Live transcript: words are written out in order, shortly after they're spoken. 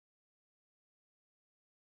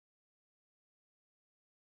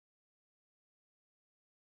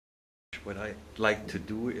What I'd like to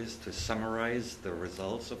do is to summarize the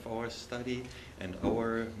results of our study, and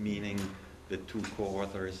our meaning the two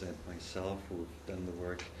co-authors and myself who've done the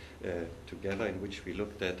work together, in which we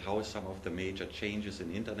looked at how some of the major changes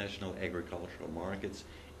in international agricultural markets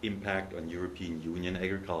impact on European Union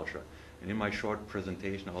agriculture. And in my short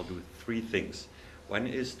presentation, I'll do three things. One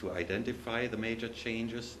is to identify the major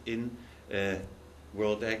changes in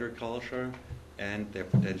world agriculture and their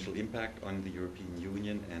potential impact on the European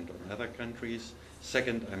Union and on other countries.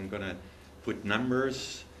 Second, I'm going to put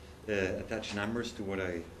numbers, attach numbers to what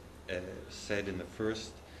I said in the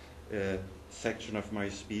first section of my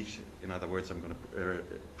speech. In other words, I'm going to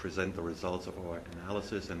present the results of our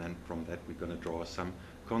analysis, and then from that we're going to draw some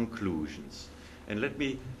conclusions. And let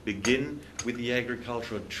me begin with the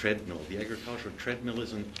agricultural treadmill. The agricultural treadmill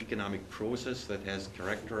is an economic process that has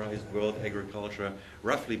characterized world agriculture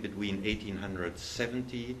roughly between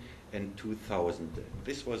 1870 and 2000.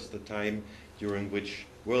 This was the time during which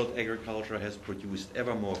world agriculture has produced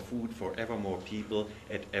ever more food for ever more people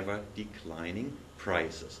at ever declining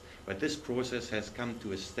prices. But this process has come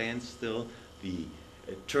to a standstill. The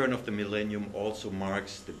turn of the millennium also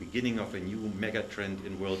marks the beginning of a new megatrend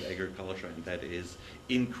in world agriculture, and that is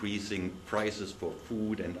increasing prices for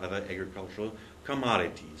food and other agricultural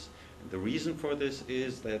commodities. And the reason for this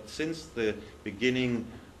is that since the beginning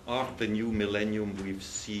of the new millennium, we've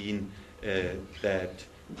seen that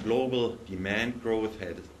global demand growth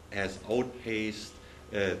has outpaced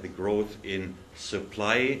the growth in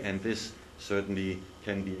supply, and this certainly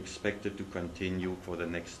can be expected to continue for the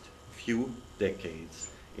next few decades.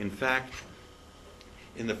 In fact,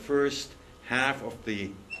 in the first half of the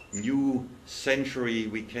new century,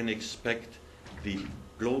 we can expect the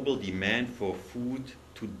global demand for food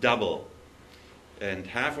to double. And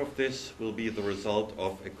half of this will be the result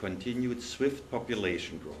of a continued swift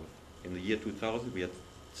population growth. In the year 2000, we had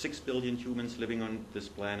 6 billion humans living on this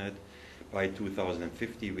planet. By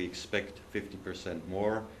 2050, we expect 50%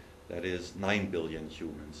 more, that is 9 billion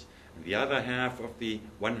humans. And the other half of the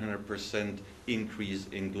 100% increase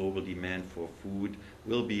in global demand for food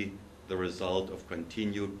will be the result of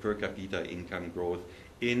continued per capita income growth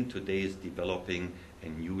in today's developing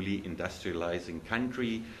and newly industrializing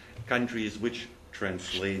countries, which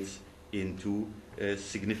translates into a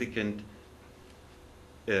significant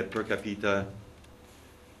per capita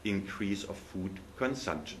increase of food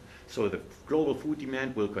consumption. So the global food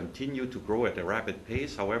demand will continue to grow at a rapid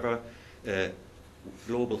pace. However,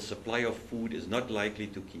 global supply of food is not likely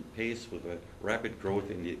to keep pace with a rapid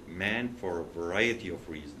growth in demand for a variety of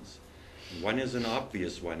reasons. One is an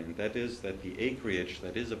obvious one, and that is that the acreage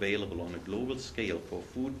that is available on a global scale for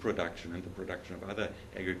food production and the production of other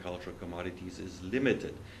agricultural commodities is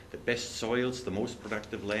limited. The best soils, the most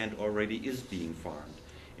productive land already is being farmed.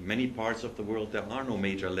 In many parts of the world, there are no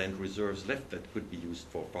major land reserves left that could be used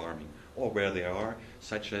for farming, or where they are,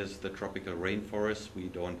 such as the tropical rainforests, we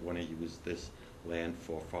don't want to use this land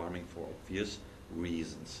for farming for obvious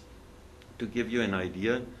reasons. To give you an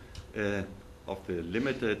idea of the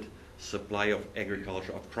limited supply of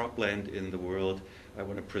agriculture, of cropland in the world, I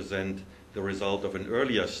want to present the result of an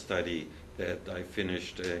earlier study that I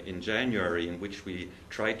finished in January, in which we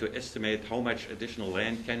tried to estimate how much additional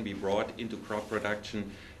land can be brought into crop production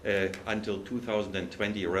until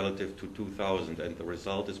 2020 relative to 2000. And the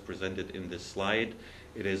result is presented in this slide.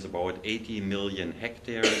 It is about 80 million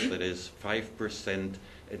hectares, that is 5%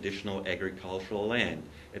 additional agricultural land.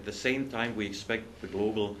 At the same time, we expect the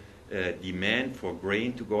global demand for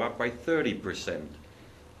grain to go up by 30%.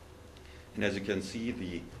 And as you can see,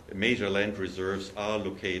 the major land reserves are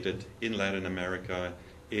located in Latin America,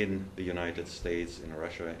 in the United States, in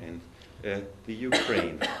Russia, and the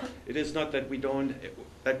Ukraine. It is not that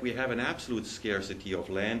we have an absolute scarcity of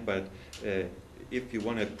land, but if you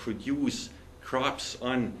want to produce crops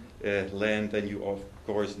on land, then you of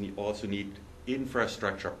course also need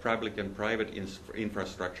infrastructure, public and private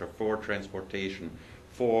infrastructure for transportation,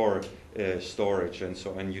 for storage, and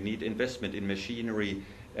so on. You need investment in machinery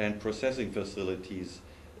and processing facilities.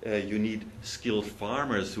 You need skilled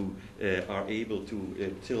farmers who are able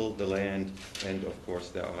to till the land, and of course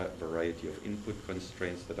there are a variety of input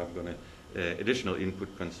constraints that I'm going to, additional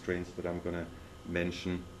input constraints that I'm going to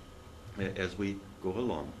mention as we go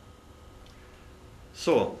along.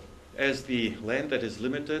 So, as the land that is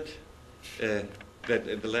limited, the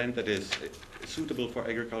land that is suitable for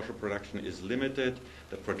agricultural production is limited,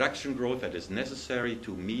 the production growth that is necessary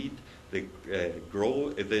to meet the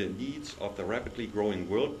needs of the rapidly growing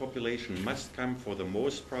world population must come for the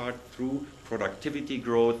most part through productivity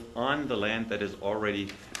growth on the land that is already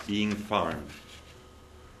being farmed.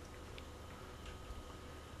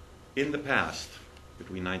 In the past,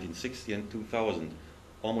 between 1960 and 2000,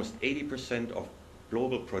 almost 80% of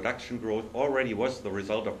global production growth already was the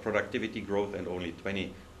result of productivity growth, and only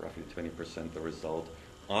roughly 20% the result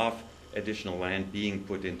of additional land being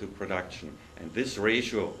put into production. And this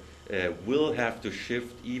ratio will have to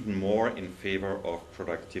shift even more in favor of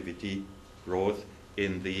productivity growth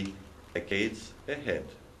in the decades ahead.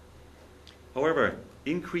 However,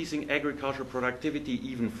 increasing agricultural productivity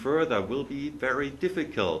even further will be very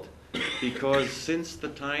difficult, because since the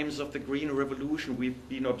times of the Green Revolution we've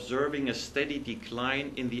been observing a steady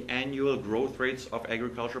decline in the annual growth rates of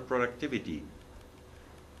agricultural productivity.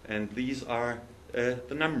 And these are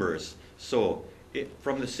the numbers. So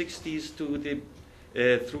from the 60s to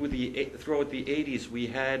throughout the 80s, we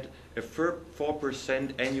had a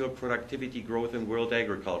 4% annual productivity growth in world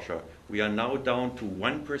agriculture. We are now down to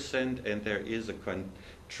 1%, and there is a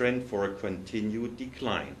trend for a continued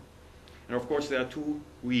decline. And of course, there are two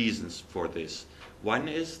reasons for this. One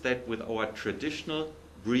is that with our traditional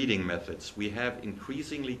breeding methods, we have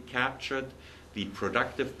increasingly captured the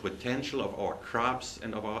productive potential of our crops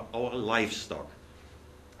and of our livestock.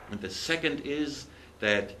 And the second is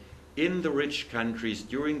that in the rich countries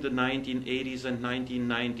during the 1980s and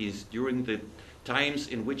 1990s, during the times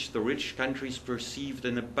in which the rich countries perceived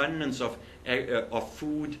an abundance of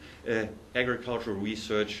food, agricultural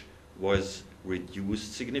research was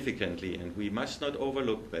reduced significantly. And we must not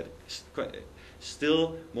overlook that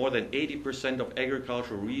still more than 80% of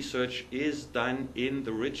agricultural research is done in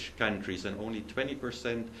the rich countries, and only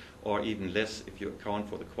 20%, or even less if you account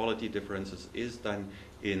for the quality differences, is done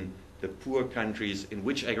in the poor countries, in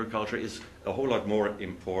which agriculture is a whole lot more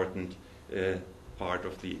important part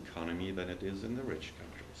of the economy than it is in the rich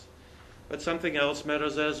countries. But something else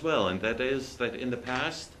matters as well, and that is that in the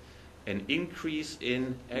past, an increase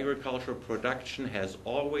in agricultural production has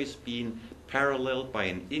always been paralleled by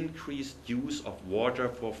an increased use of water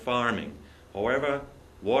for farming. However,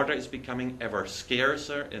 water is becoming ever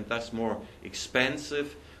scarcer and thus more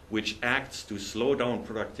expensive, which acts to slow down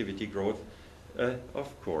productivity growth,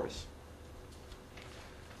 of course.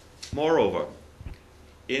 Moreover,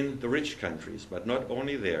 in the rich countries, but not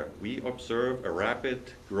only there, we observe a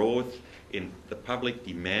rapid growth in the public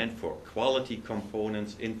demand for quality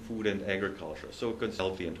components in food and agriculture. So it's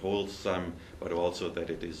healthy and wholesome, but also that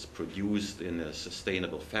it is produced in a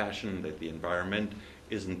sustainable fashion, that the environment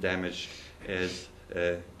isn't damaged as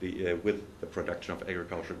with the production of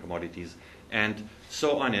agricultural commodities, and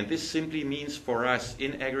so on. And this simply means for us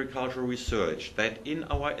in agricultural research that in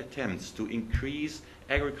our attempts to increase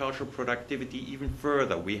agricultural productivity even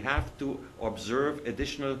further, we have to observe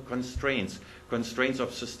additional constraints of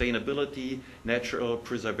sustainability, natural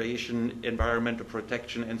preservation, environmental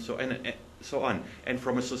protection, and so on. And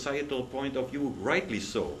from a societal point of view, rightly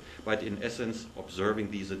so. But in essence,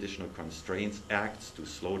 observing these additional constraints acts to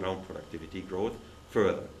slow down productivity growth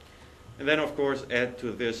further. And then, of course, add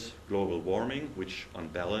to this global warming, which on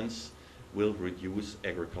balance will reduce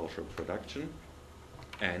agricultural production,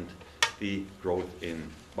 and the growth in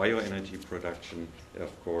bioenergy production.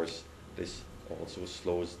 Of course, this also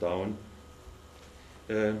slows down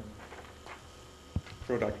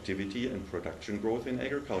productivity and production growth in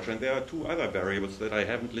agriculture. And there are two other variables that I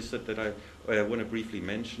haven't listed that I want to briefly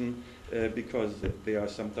mention because they are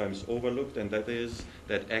sometimes overlooked, and that is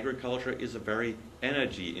that agriculture is a very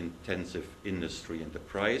energy-intensive industry, and the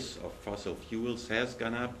price of fossil fuels has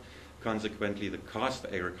gone up. Consequently, the cost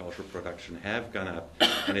of agricultural production have gone up,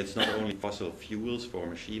 and it's not only fossil fuels for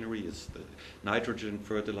machinery, it's the nitrogen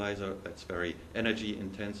fertilizer that's very energy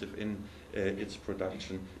intensive in its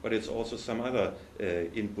production, but it's also some other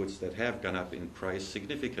inputs that have gone up in price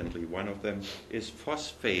significantly. One of them is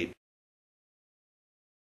phosphate.